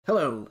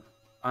Hello,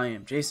 I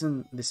am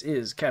Jason. This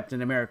is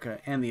Captain America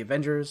and the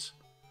Avengers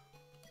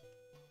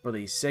for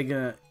the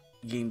Sega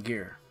Game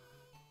Gear.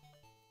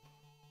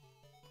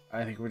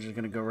 I think we're just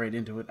going to go right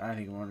into it. I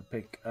think we want to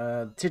pick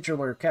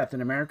titular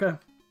Captain America.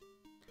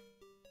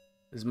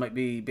 This might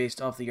be based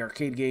off the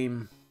arcade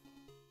game.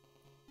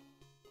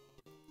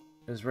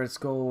 There's Red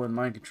Skull and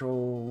Mind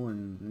Control,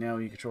 and now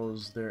he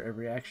controls their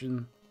every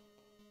action.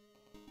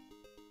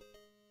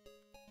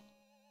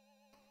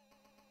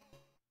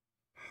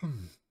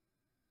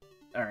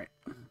 Alright.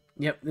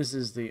 Yep, this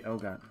is the... Oh,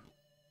 God.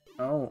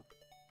 Oh.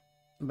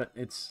 But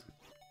it's...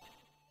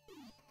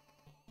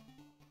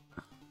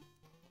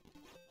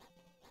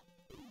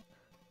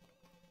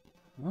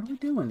 What are we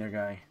doing there,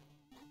 guy?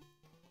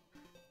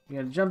 You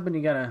gotta jump and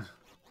you gotta...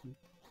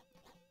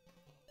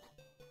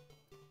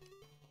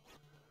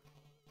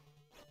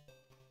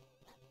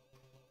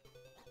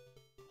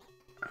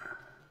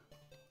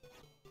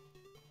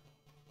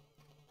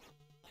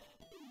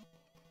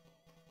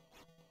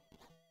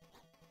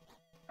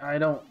 I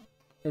don't...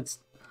 It's...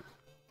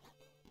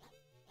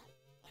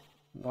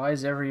 Why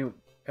is every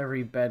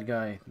bad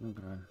guy... Oh,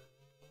 God.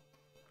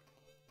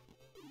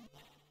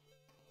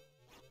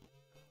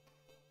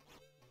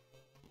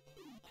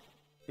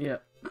 Yeah.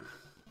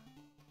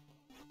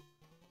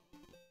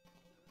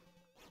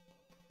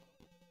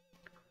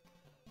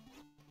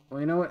 Well,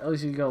 you know what? At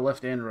least you can go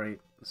left and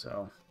right,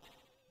 so...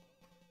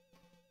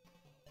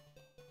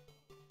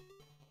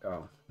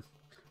 Oh.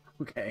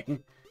 Okay.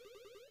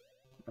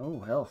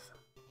 Oh, health.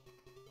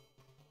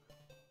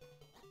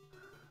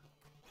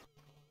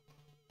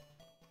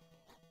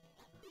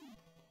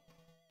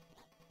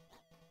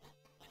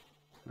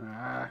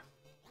 Ah.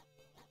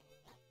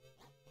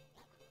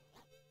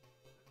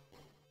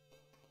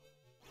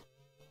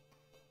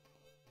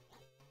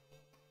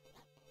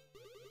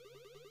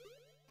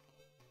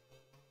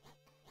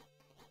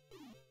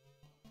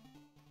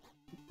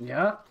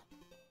 Yeah.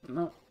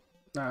 No.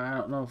 I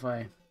don't know if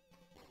I...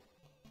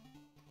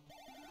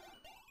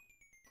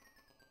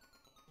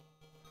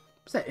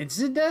 What's that?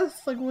 Instant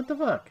death? Like, what the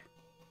fuck?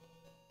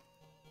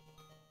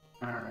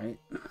 Alright.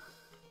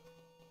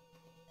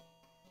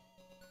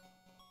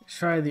 Let's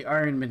try the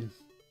Iron Man.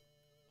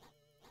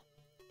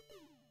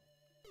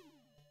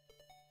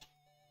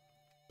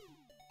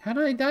 How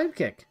do I dive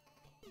kick?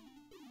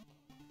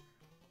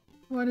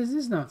 What is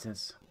this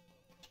nonsense?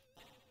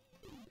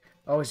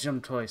 Always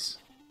jump twice.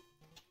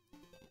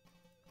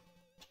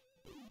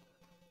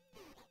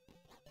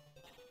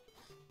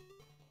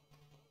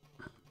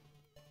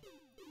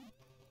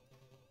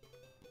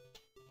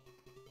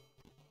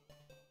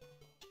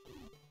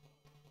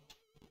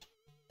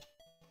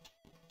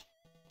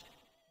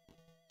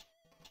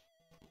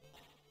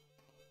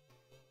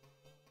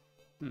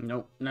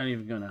 Nope, not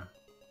even gonna.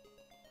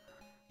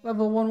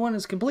 Level 1-1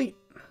 is complete.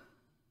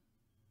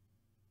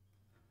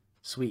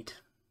 Sweet.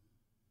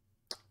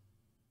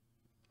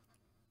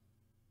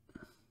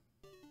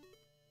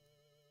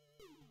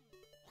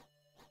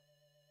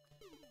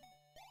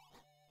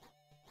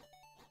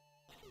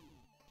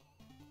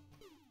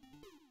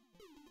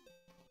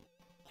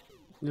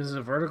 This is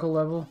a vertical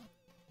level?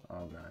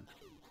 Oh, God.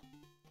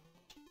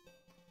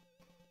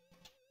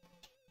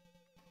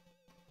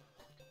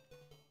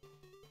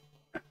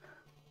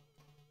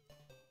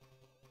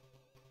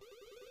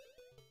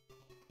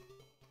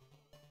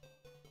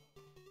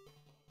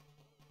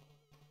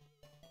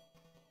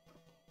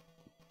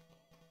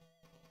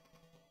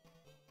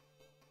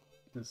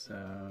 This,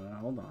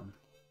 hold on.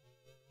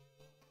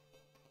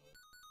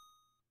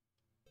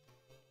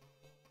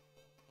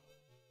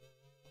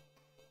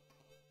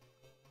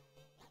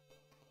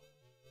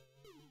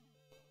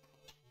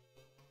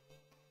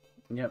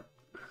 Yep.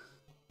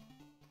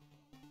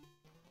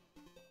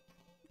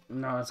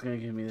 No, it's gonna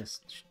give me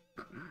this.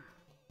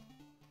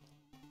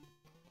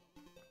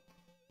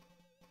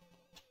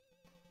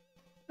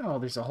 Oh,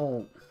 there's a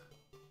whole...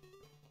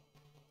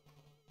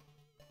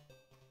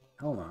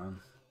 Hold on.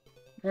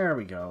 There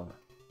we go.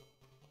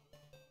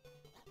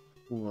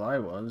 Fool I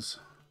was.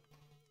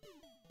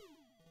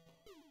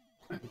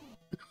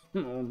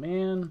 Oh,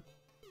 man.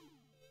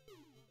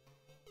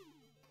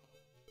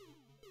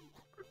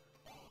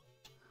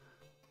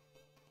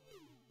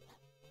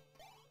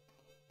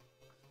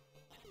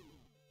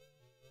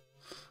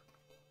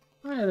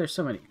 Oh, yeah, there's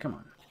so many. Come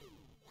on.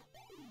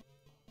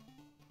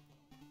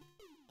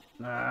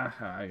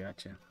 Ah, I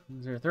got you.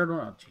 Is there a third one?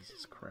 Oh,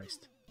 Jesus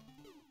Christ.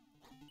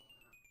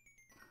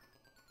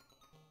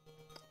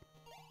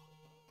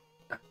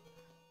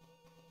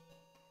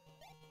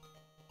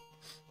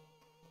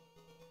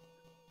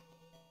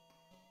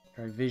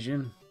 Try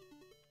vision.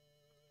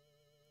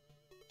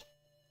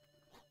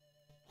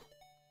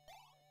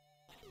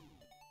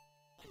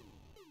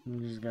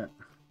 We just got...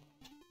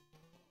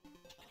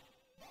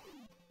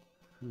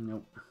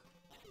 Nope.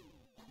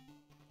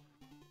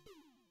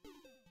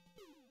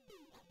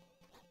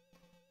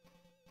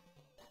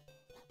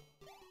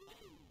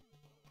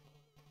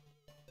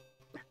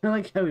 I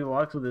like how he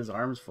walks with his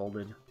arms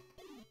folded.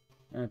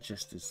 That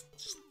just is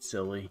just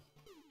silly.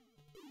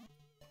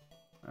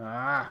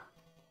 Ah!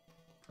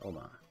 Hold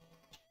on.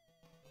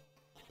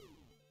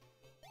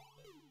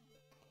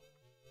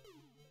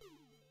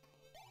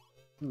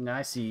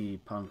 I see,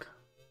 punk.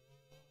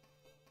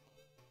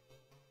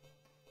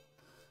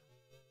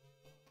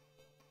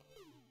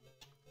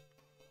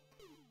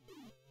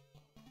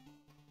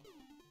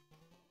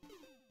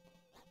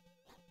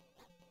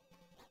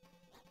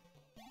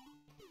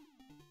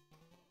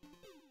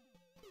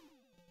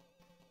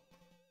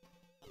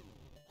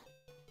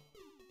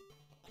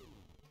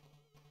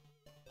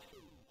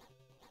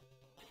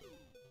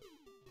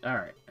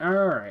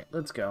 Alright,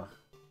 let's go.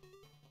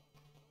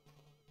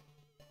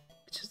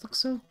 It just looks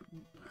so...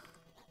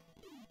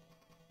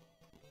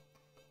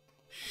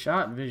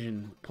 Shot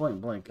vision,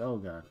 point blank, oh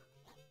god.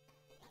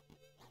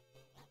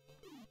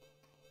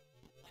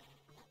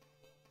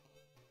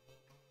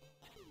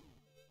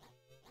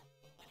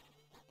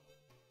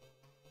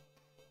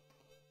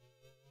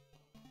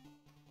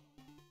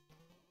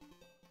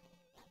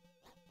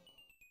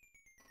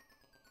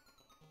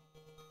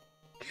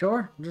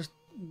 Sure, just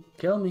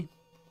kill me.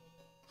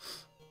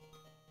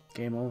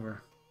 Game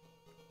over.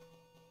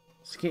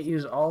 So you can't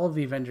use all of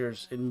the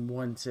Avengers in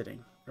one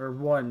sitting. Or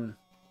one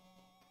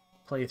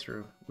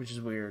playthrough, which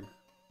is weird.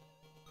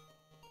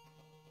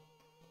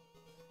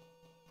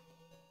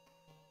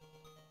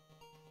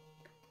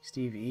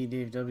 Steve E,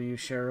 Dave W,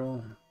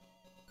 Cheryl.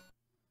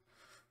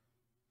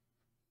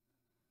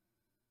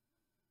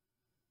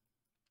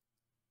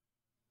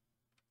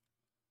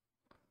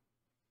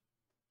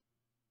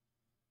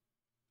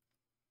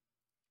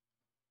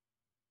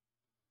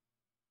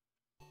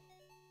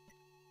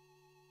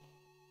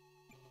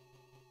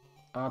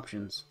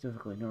 Options,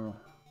 difficulty, normal.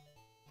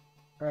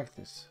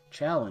 Practice.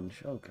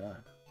 Challenge. Oh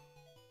god.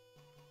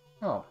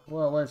 Oh,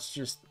 well, let's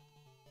just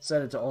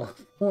set it to all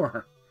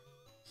 4.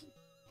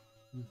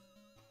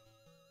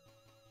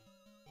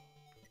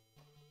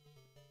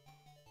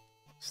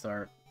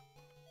 Start.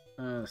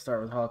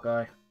 Start with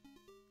Hawkeye.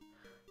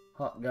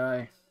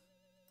 Hawkeye.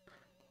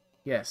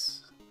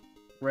 Yes.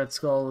 Red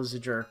Skull is a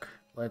jerk.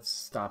 Let's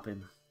stop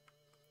him.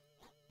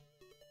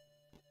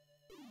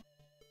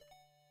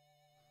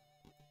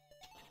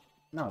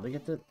 No, they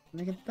get the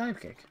dive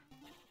kick.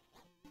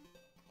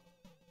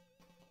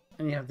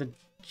 And you have to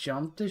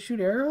jump to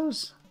shoot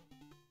arrows?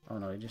 Oh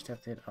no, you just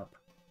have to hit up.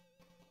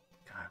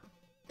 God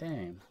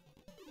damn.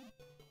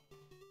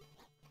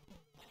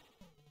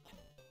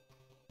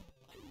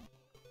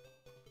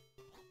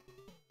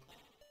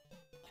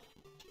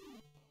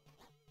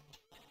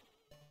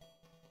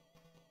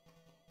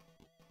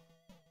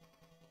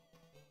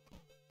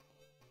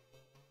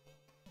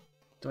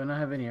 Do I not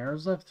have any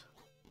arrows left?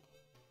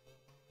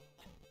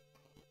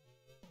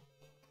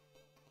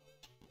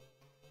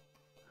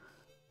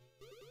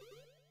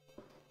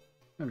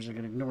 I'm just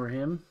gonna ignore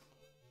him.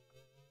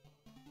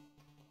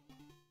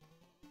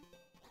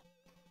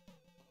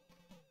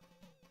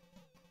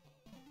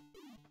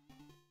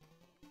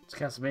 It's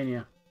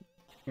Castlevania.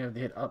 You have to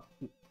hit up.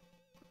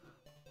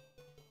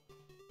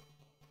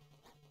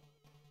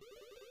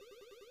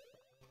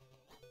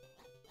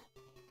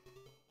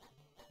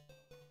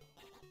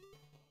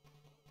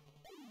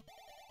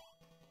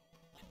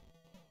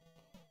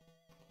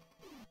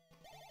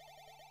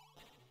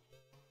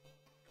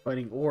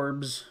 Fighting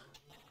orbs.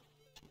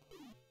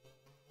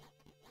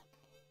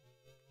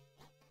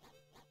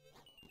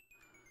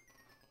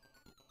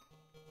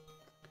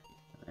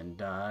 And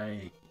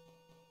die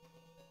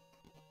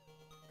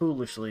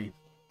foolishly.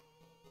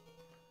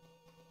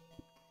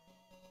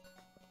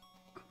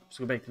 Let's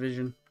go back to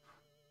vision.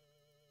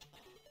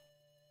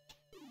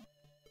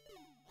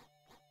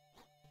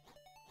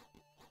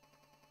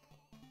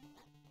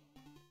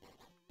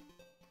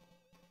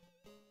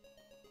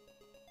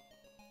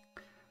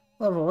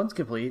 Level 1's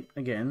complete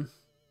again.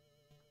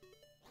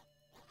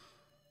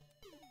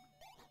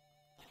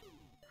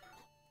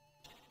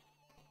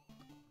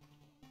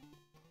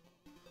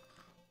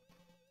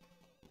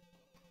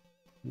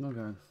 Oh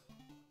god.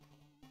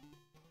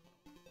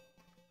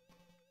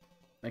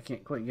 I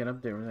can't quite get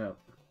up there without...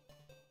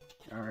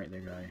 Alright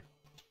there, guy.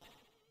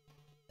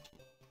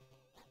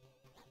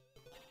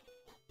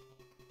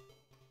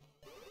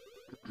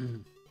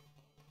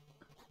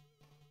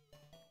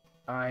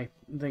 I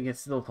think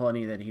it's still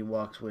funny that he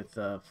walks with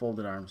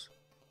folded arms.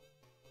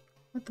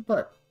 What the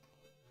butt?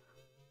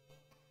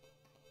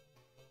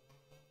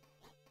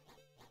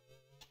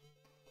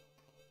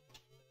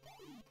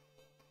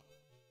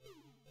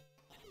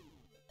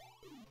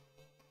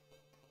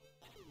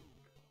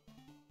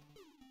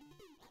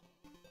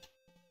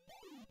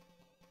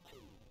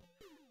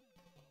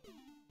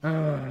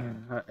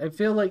 I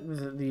feel like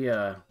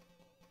the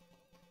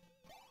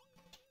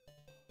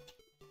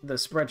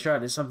spread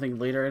shot is something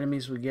later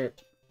enemies would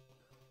get.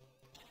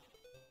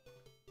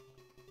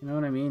 You know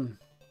what I mean?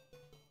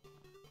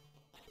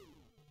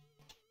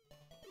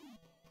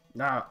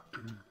 Nah.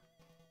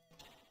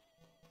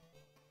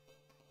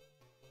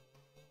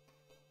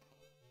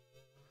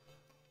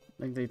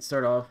 Like they'd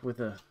start off with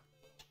a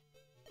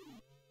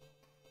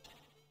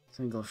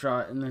single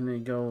shot and then they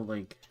go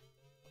like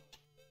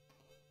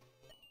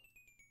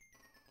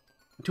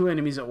 2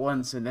 enemies at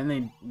once and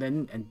then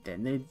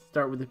they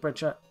start with the spread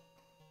shot.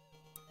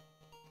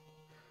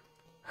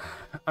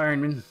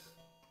 Iron Man.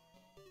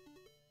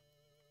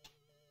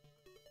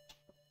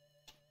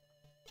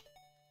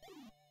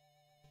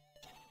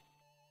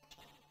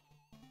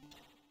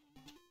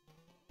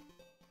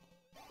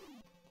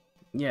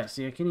 Yeah,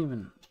 see, I can't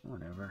even...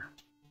 Whatever.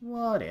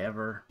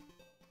 Whatever.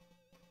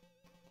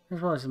 There's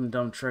probably some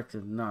dumb trick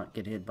to not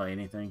get hit by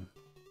anything.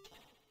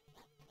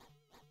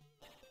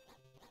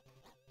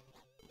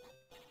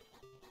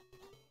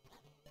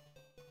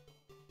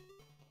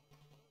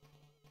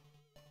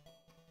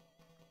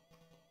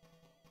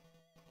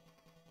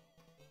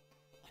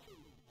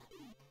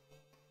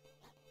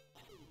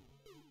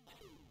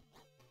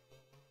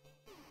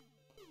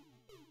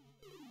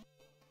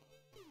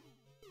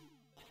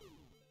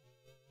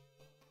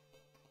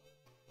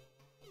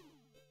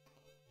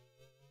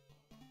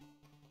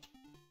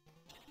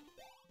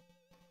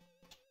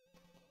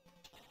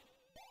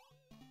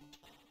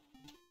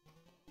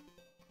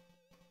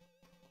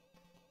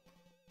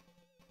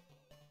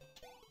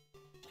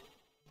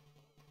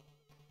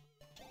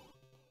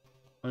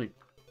 Like,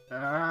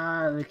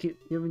 they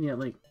keep giving you,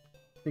 like,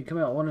 they come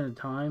out one at a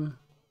time.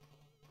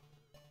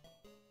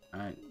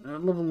 Alright,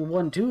 level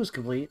 1, 2 is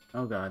complete.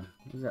 Oh god.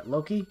 Is that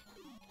Loki?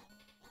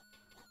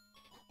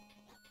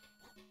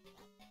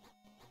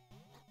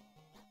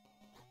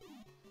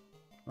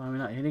 Why am I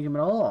not hitting him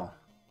at all?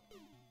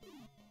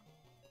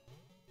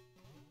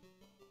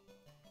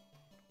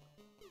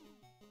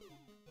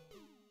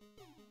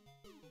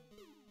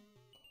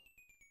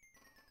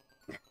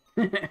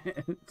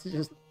 It's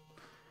just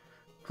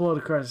float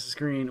across the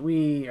screen.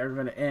 We are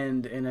going to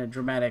end in a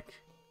dramatic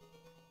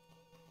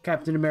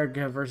Captain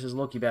America versus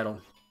Loki battle.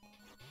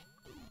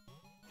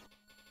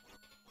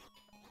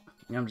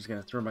 I'm just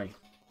going to throw my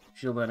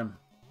shield at him.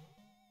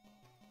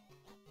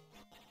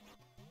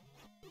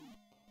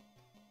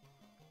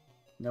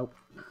 Nope.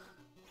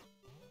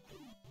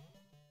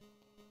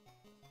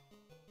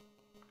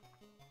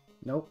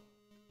 Nope.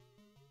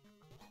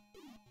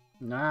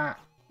 Nah.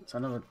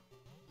 Son of a...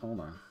 Hold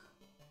on.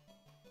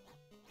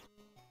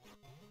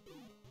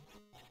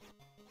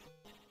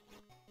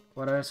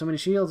 Why do I have so many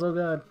shields? Oh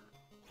god.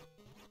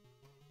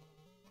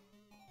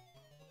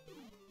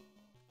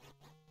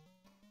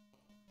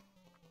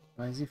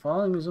 Why is he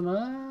following me so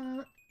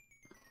much?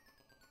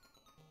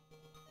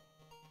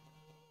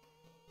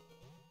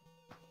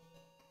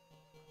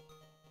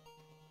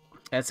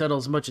 That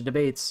settles much of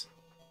debates.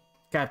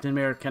 Captain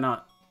America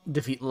cannot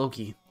defeat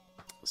Loki.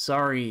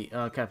 Sorry,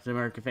 Captain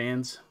America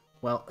fans.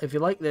 Well, if you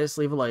like this,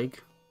 leave a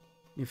like.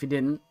 If you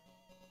didn't,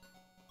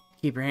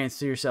 keep your hands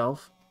to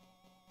yourself.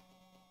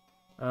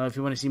 If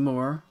you want to see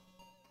more,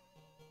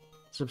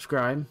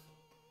 subscribe.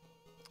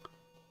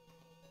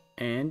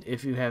 And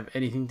if you have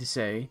anything to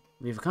say,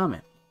 leave a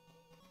comment.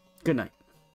 Good night.